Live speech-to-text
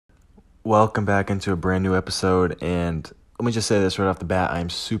Welcome back into a brand new episode, and let me just say this right off the bat. I am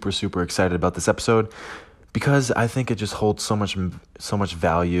super, super excited about this episode because I think it just holds so much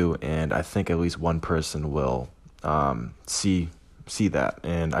value, and I think at least one person will see that.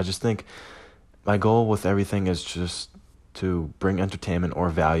 And I just think my goal with everything is just to bring entertainment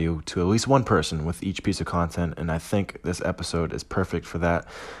or value to at least one person with each piece of content, and I think this episode is perfect for that.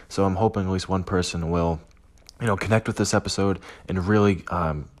 So I'm hoping at least one person will connect with this episode and really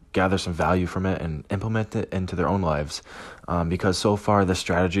gather some value from it and implement it into their own lives. Because so far, this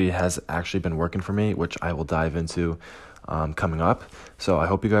strategy has actually been working for me, which I will dive into coming up. So I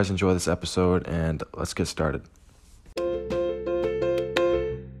hope you guys enjoy this episode, and let's get started.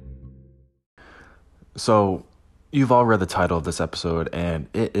 So you've all read the title of this episode, and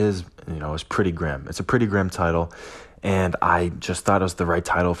it is, it's pretty grim. It's a pretty grim title, and I just thought it was the right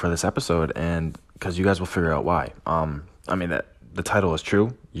title for this episode, and because you guys will figure out why. The title is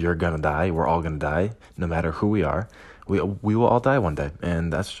true. You're gonna die. We're all gonna die, no matter who we are. We will all die one day,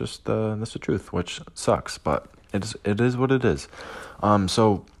 and that's just that's the truth, which sucks, but it is what it is.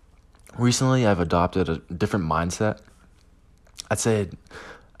 So recently I've adopted a different mindset. I'd say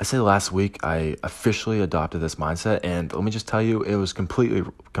last week I officially adopted this mindset, and let me just tell you, it was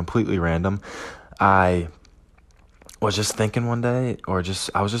completely random. I was just thinking one day, I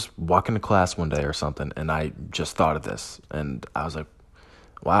was just walking to class one day or something, and I just thought of this, and I was like,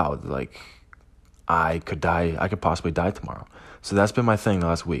 wow, like I could possibly die tomorrow. So that's been my thing the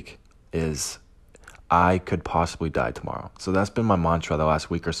last week, is I could possibly die tomorrow. So that's been my mantra the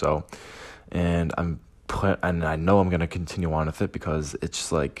last week or so, and and I know I'm going to continue on with it because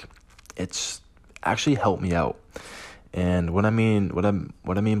it's actually helped me out. And what I mean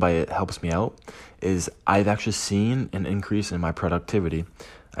by it helps me out is I've actually seen an increase in my productivity.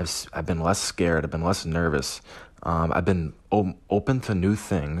 I've been less scared. I've been less nervous. I've been open to new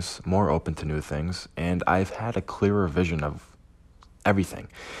things, more open to new things, and I've had a clearer vision of everything.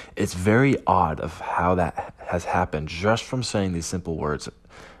 It's very odd of how that has happened just from saying these simple words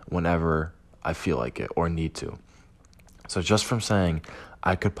whenever I feel like it or need to. So just from saying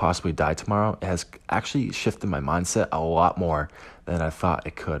I could possibly die tomorrow, it has actually shifted my mindset a lot more than I thought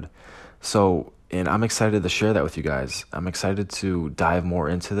it could. So, and I'm excited to share that with you guys. I'm excited to dive more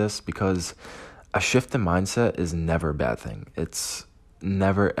into this because a shift in mindset is never a bad thing. It's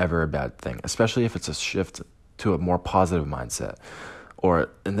never, ever a bad thing, especially if it's a shift to a more positive mindset. Or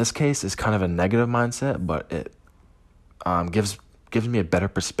in this case, it's kind of a negative mindset, but it gives me a better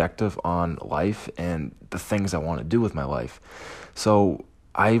perspective on life and the things I want to do with my life. So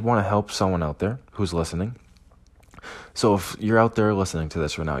I want to help someone out there who's listening. So if you're out there listening to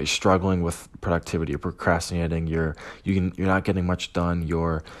this right now, you're struggling with productivity, you're procrastinating, you're not getting much done,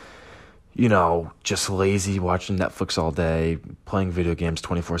 you're just lazy watching Netflix all day, playing video games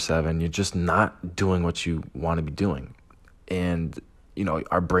 24/7, you're just not doing what you want to be doing. And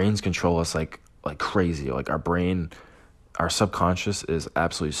our brains control us like crazy. Like our subconscious is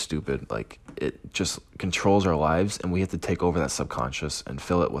absolutely stupid. Like it just controls our lives, and we have to take over that subconscious and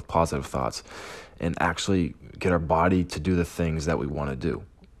fill it with positive thoughts and actually get our body to do the things that we want to do.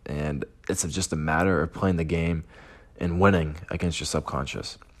 And it's just a matter of playing the game and winning against your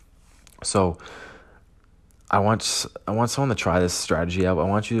subconscious. So I want someone to try this strategy out. I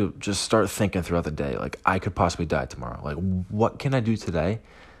want you to just start thinking throughout the day, like, I could possibly die tomorrow. Like, what can I do today?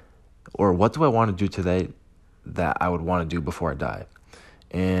 Or what do I want to do today that I would want to do before I die?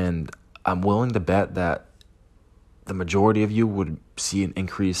 And I'm willing to bet that the majority of you would see an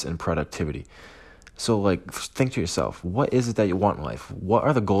increase in productivity. So think to yourself, what is it that you want in life? What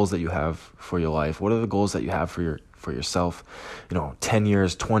are the goals that you have for your life? What are the goals that you have for yourself? 10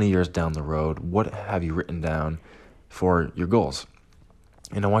 years, 20 years down the road, what have you written down for your goals?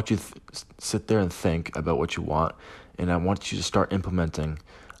 And I want you to sit there and think about what you want, and I want you to start implementing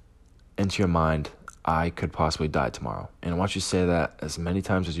into your mind, I could possibly die tomorrow. And I want you to say that as many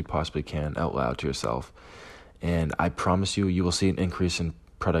times as you possibly can out loud to yourself. And I promise you will see an increase in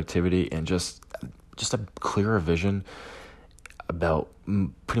productivity and just a clearer vision about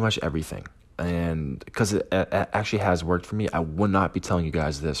pretty much everything. And because it actually has worked for me, I would not be telling you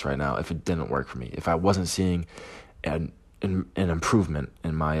guys this right now if it didn't work for me, if I wasn't seeing an improvement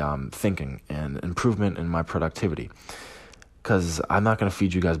in my thinking and improvement in my productivity. Because I'm not going to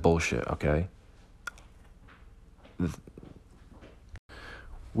feed you guys bullshit, okay?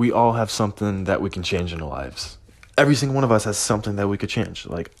 We all have something that we can change in our lives. Every single one of us has something that we could change.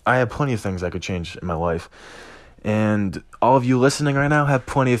 Like, I have plenty of things I could change in my life. And all of you listening right now have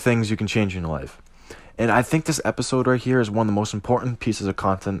plenty of things you can change in your life. And I think this episode right here is one of the most important pieces of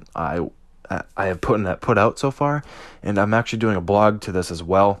content I have put out so far. And I'm actually doing a blog to this as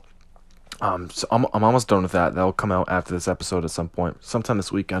well. So I'm almost done with that. That'll come out after this episode at some point, sometime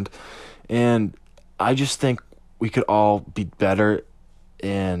this weekend. And I just think we could all be better,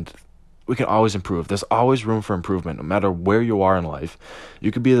 and we can always improve. There's always room for improvement, no matter where you are in life.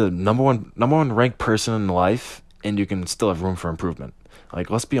 You could be the number one ranked person in life, and you can still have room for improvement. Like,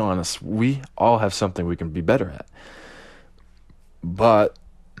 let's be honest, we all have something we can be better at. But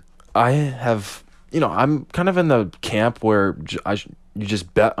I'm kind of in the camp where you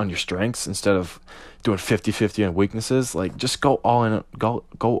just bet on your strengths instead of doing 50-50 on weaknesses. Like, just go all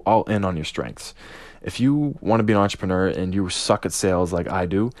in on your strengths. If you want to be an entrepreneur and you suck at sales like I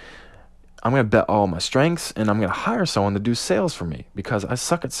do, I'm going to bet all my strengths, and I'm going to hire someone to do sales for me because I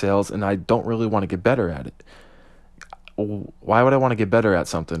suck at sales and I don't really want to get better at it. Why would I want to get better at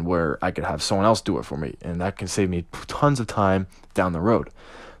something where I could have someone else do it for me, and that can save me tons of time down the road?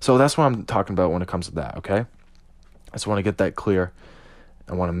 So that's what I'm talking about when it comes to that, okay? I just want to get that clear.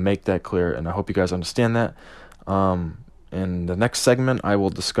 I want to make that clear, and I hope you guys understand that. In the next segment, I will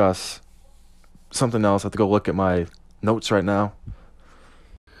discuss something else. I have to go look at my notes right now.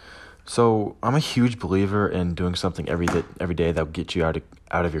 So I'm a huge believer in doing something every day that will get you out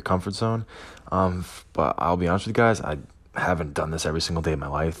of your comfort zone. But I'll be honest with you guys, I haven't done this every single day of my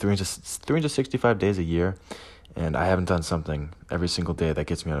life, 365 days a year, and I haven't done something every single day that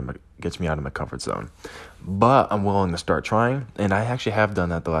gets me out of my comfort zone. But I'm willing to start trying, and I actually have done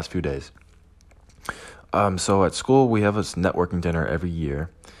that the last few days. So at school we have this networking dinner every year,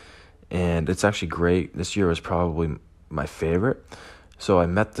 and it's actually great. This year was probably my favorite. So I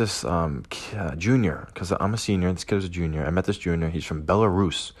met this junior, because I'm a senior, this kid is a junior. I met this junior, he's from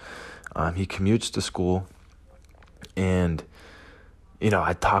Belarus. He commutes to school, and,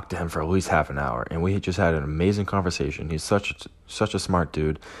 I talked to him for at least half an hour, and we just had an amazing conversation. He's such a smart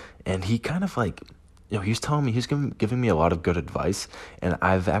dude, and he kind of he's telling me, he's giving me a lot of good advice, and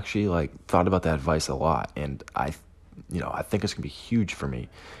I've actually thought about that advice a lot, and I think it's gonna be huge for me.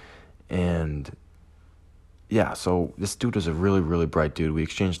 And yeah, so this dude is a really, really bright dude. We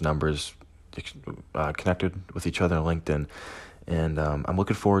exchanged numbers, connected with each other on LinkedIn, and I'm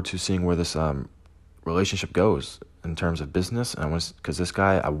looking forward to seeing where this relationship goes in terms of business. And because this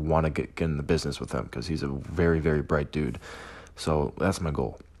guy, I want to get in the business with him because he's a very, very bright dude. So that's my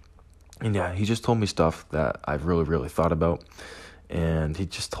goal. And yeah, he just told me stuff that I've really, really thought about, and he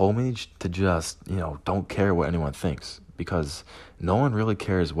just told me to just don't care what anyone thinks, because no one really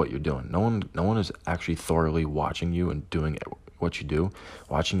cares what you're doing. No one is actually thoroughly watching you and doing what you do,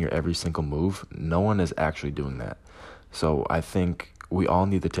 watching your every single move. No one is actually doing that. So I think we all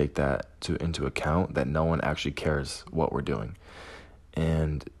need to take that into account, that no one actually cares what we're doing.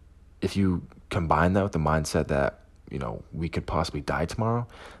 And if you combine that with the mindset that, we could possibly die tomorrow,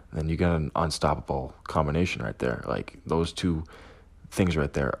 then you got an unstoppable combination right there. Like, those two things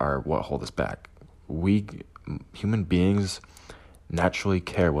right there are what hold us back. We human beings naturally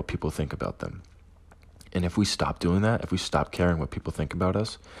care what people think about them. And if we stop doing that, if we stop caring what people think about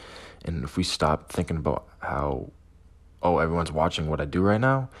us, and if we stop thinking about how, everyone's watching what I do right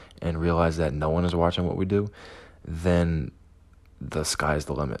now, and realize that no one is watching what we do, then the sky's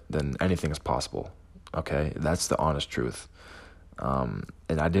the limit. Then anything is possible. Okay? That's the honest truth.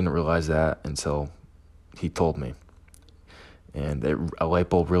 And I didn't realize that until he told me. And a light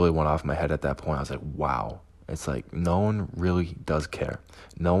bulb really went off my head at that point. I was like, wow. It's like, no one really does care.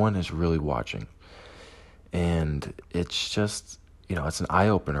 No one is really watching. And it's just, it's an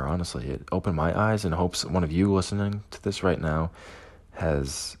eye-opener, honestly. It opened my eyes, and I hope one of you listening to this right now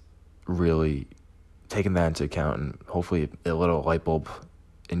has really taken that into account, and hopefully a little light bulb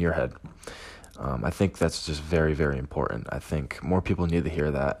in your head. I think that's just very, very important. I think more people need to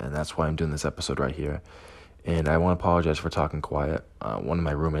hear that, and that's why I'm doing this episode right here. And I want to apologize for talking quiet. One of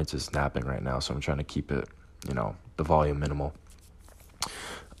my roommates is napping right now, so I'm trying to keep it, the volume minimal.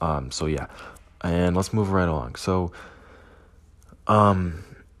 So yeah, and let's move right along. So, I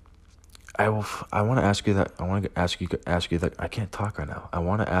want to ask you that. I want to ask you that. I can't talk right now. I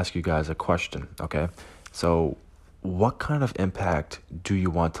want to ask you guys a question. Okay, so what kind of impact do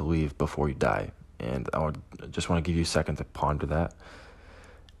you want to leave before you die? And I just want to give you a second to ponder that.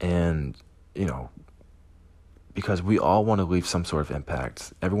 And because we all want to leave some sort of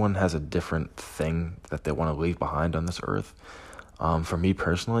impact. Everyone has a different thing that they want to leave behind on this earth. For me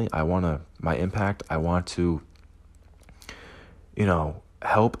personally, I want to,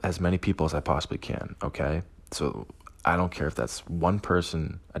 help as many people as I possibly can, okay? So I don't care if that's one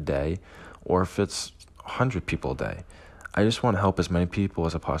person a day or if it's 100 people a day. I just want to help as many people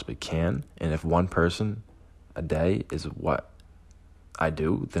as I possibly can. And if one person a day is what I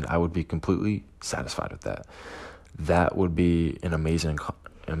do, then I would be completely satisfied with that. That would be an amazing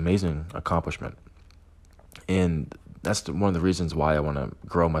amazing accomplishment. And that's one of the reasons why I want to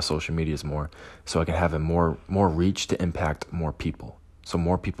grow my social medias more, so I can have a more reach to impact more people. So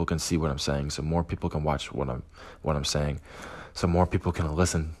more people can see what I'm saying, so more people can watch what I'm saying, so more people can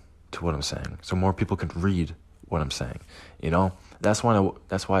listen to what I'm saying, so more people can read what I'm saying. That's why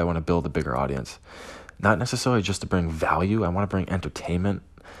I want to build a bigger audience. Not necessarily just to bring value. I want to bring entertainment.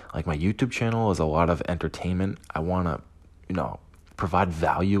 Like my YouTube channel is a lot of entertainment. I want to, provide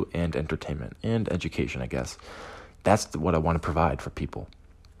value and entertainment and education, I guess. That's what I want to provide for people.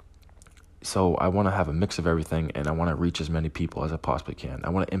 So I want to have a mix of everything, and I want to reach as many people as I possibly can. I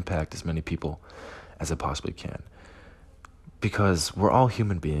want to impact as many people as I possibly can. Because we're all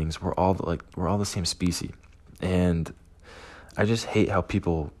human beings. We're all the same species. And I just hate how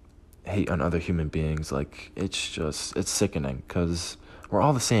people hate on other human beings. Like, it's sickening, because we're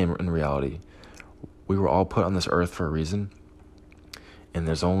all the same in reality. We were all put on this earth for a reason. And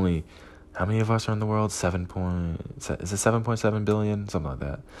there's only, how many of us are in the world? Is it 7.7 billion? Something like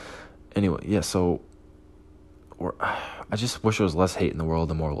that. Anyway, yeah, so I just wish there was less hate in the world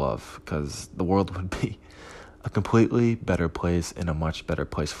and more love, because the world would be a completely better place and a much better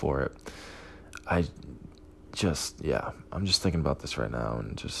place for it. I'm just thinking about this right now,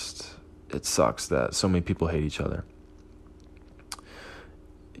 and it sucks that so many people hate each other.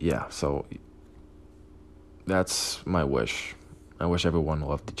 Yeah, so that's my wish. I wish everyone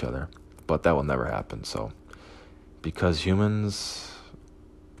loved each other, but that will never happen. So, because humans,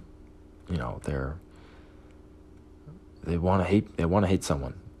 they want to hate. They want to hate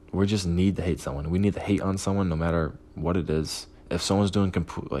someone. We just need to hate someone. We need to hate on someone, no matter what it is. If someone's doing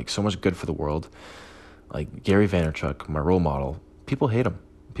so much good for the world, like Gary Vaynerchuk, my role model, people hate him.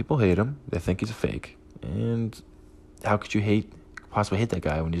 People hate him. They think he's a fake. And how could you possibly hate that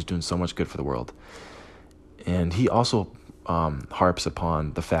guy when he's doing so much good for the world? And he also harps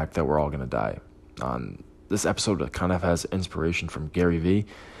upon the fact that we're all going to die. This episode kind of has inspiration from Gary Vee,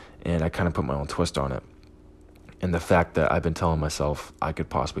 and I kind of put my own twist on it. And the fact that I've been telling myself I could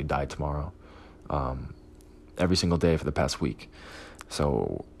possibly die tomorrow every single day for the past week.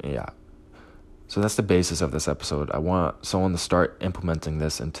 So, yeah. So that's the basis of this episode. I want someone to start implementing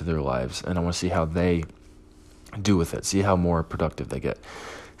this into their lives, and I want to see how they do with it. See how more productive they get.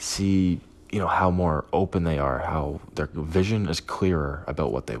 See, how more open they are, how their vision is clearer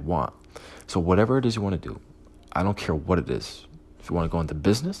about what they want. So whatever it is you want to do, I don't care what it is. If you want to go into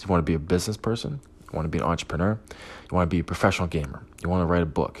business, you want to be a business person, you want to be an entrepreneur, you want to be a professional gamer, you want to write a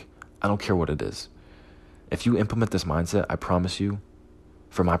book, I don't care what it is. If you implement this mindset, I promise you,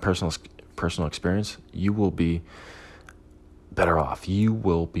 from my personal experience, you will be better off. You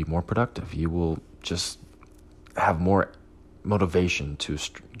will be more productive. You will just have more motivation to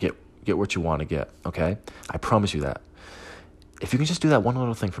get what you want to get, okay? I promise you that. If you can just do that one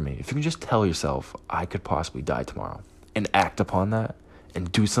little thing for me, if you can just tell yourself, I could possibly die tomorrow, and act upon that,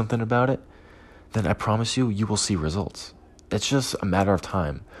 and do something about it, then I promise you will see results. It's just a matter of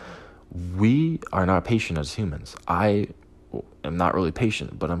time. We are not patient as humans. I am not really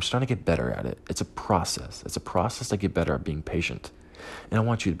patient, but I'm starting to get better at it. It's a process. It's a process to get better at being patient. And I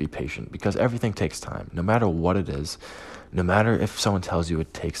want you to be patient, because everything takes time. No matter what it is, no matter if someone tells you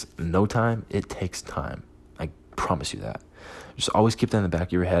it takes no time, it takes time. I promise you that. Just always keep that in the back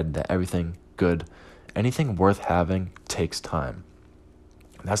of your head, that everything good, anything worth having takes time.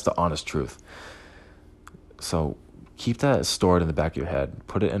 And that's the honest truth. So keep that stored in the back of your head.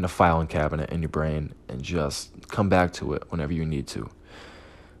 Put it in a filing cabinet in your brain, and just come back to it whenever you need to.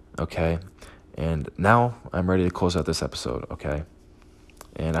 Okay? And now I'm ready to close out this episode, okay?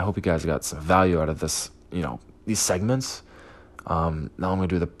 And I hope you guys got some value out of this, these segments. Now I'm going to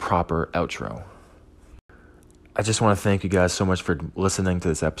do the proper outro. I just want to thank you guys so much for listening to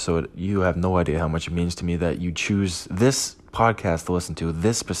this episode. You have no idea how much it means to me that you choose this podcast to listen to,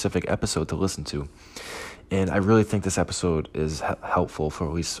 this specific episode to listen to. And I really think this episode is helpful for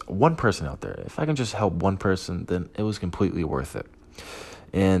at least one person out there. If I can just help one person, then it was completely worth it.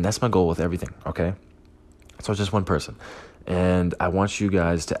 And that's my goal with everything, okay? So just one person. And I want you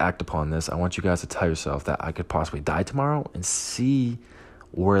guys to act upon this. I want you guys to tell yourself that I could possibly die tomorrow, and see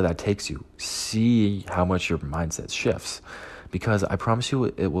where that takes you. See how much your mindset shifts. Because I promise you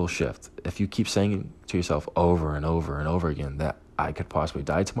it will shift. If you keep saying to yourself over and over and over again that I could possibly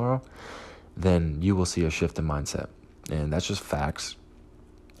die tomorrow, then you will see a shift in mindset. And that's just facts.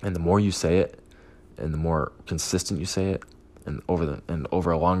 And the more you say it, and the more consistent you say it, and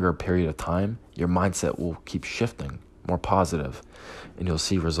over a longer period of time, your mindset will keep shifting more positive, and you'll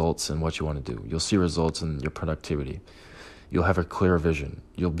see results in what you want to do. You'll see results in your productivity. You'll have a clearer vision.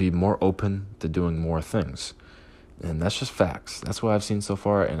 You'll be more open to doing more things. And that's just facts. That's what I've seen so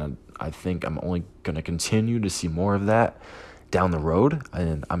far, and I think I'm only going to continue to see more of that down the road,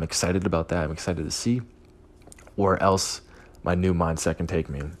 and I'm excited about that. I'm excited to see where else my new mindset can take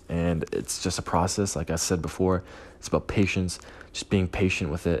me. And it's just a process, like I said before. It's about patience, just being patient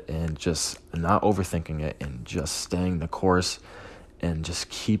with it and just not overthinking it and just staying the course and just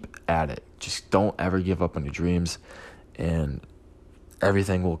keep at it. Just don't ever give up on your dreams, and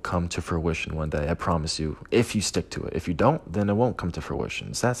everything will come to fruition one day. I promise you, if you stick to it. If you don't, then it won't come to fruition.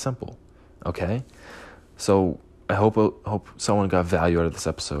 It's that simple. Okay? So I hope someone got value out of this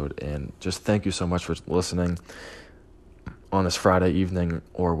episode, and just thank you so much for listening on this Friday evening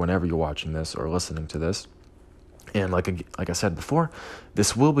or whenever you're watching this or listening to this. And like I said before,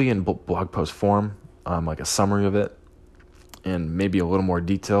 this will be in blog post form, like a summary of it, and maybe a little more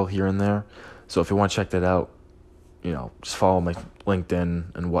detail here and there. So if you want to check that out, just follow my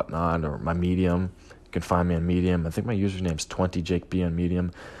LinkedIn and whatnot, or my Medium. You can find me on Medium. I think my username's 20JakeB on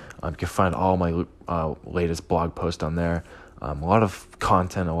Medium. You can find all my latest blog posts on there. A lot of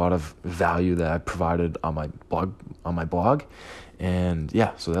content, a lot of value that I provided on my blog. And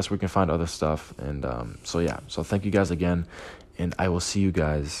yeah, so that's where you can find other stuff. And so thank you guys again. And I will see you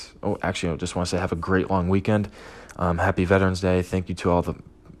guys. Oh, actually, I just want to say have a great long weekend. Happy Veterans Day. Thank you to all the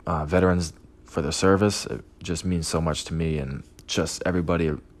veterans for their service. It just means so much to me and just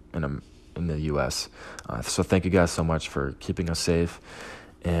everybody in the U.S. So thank you guys so much for keeping us safe.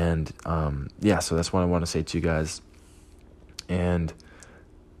 And so that's what I want to say to you guys. And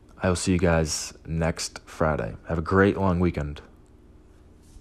I will see you guys next Friday. Have a great long weekend.